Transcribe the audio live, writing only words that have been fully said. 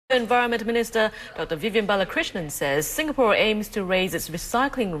Environment Minister Dr. Vivian Balakrishnan says Singapore aims to raise its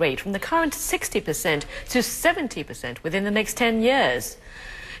recycling rate from the current 60% to 70% within the next 10 years.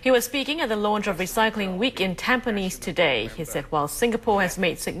 He was speaking at the launch of Recycling Week in Tampines today. He said while Singapore has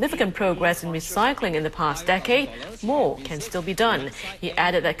made significant progress in recycling in the past decade, more can still be done. He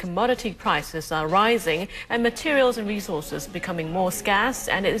added that commodity prices are rising and materials and resources becoming more scarce,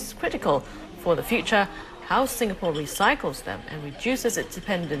 and it is critical for the future how Singapore recycles them and reduces its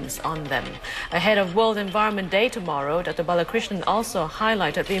dependence on them. Ahead of World Environment Day tomorrow, Dr. Balakrishnan also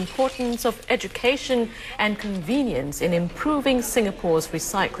highlighted the importance of education and convenience in improving Singapore's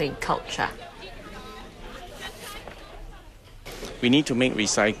recycling culture. We need to make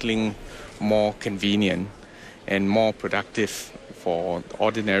recycling more convenient and more productive for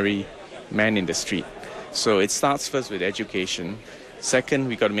ordinary man in the street. So it starts first with education. Second,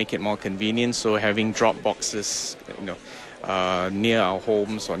 we got to make it more convenient, so having drop boxes, near our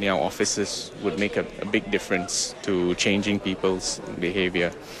homes or near our offices would make a big difference to changing people's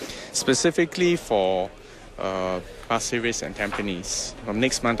behavior. Specifically for Pasir Ris and Tampines, from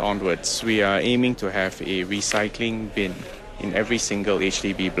next month onwards, we are aiming to have a recycling bin in every single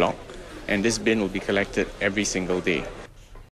HDB block, and this bin will be collected every single day.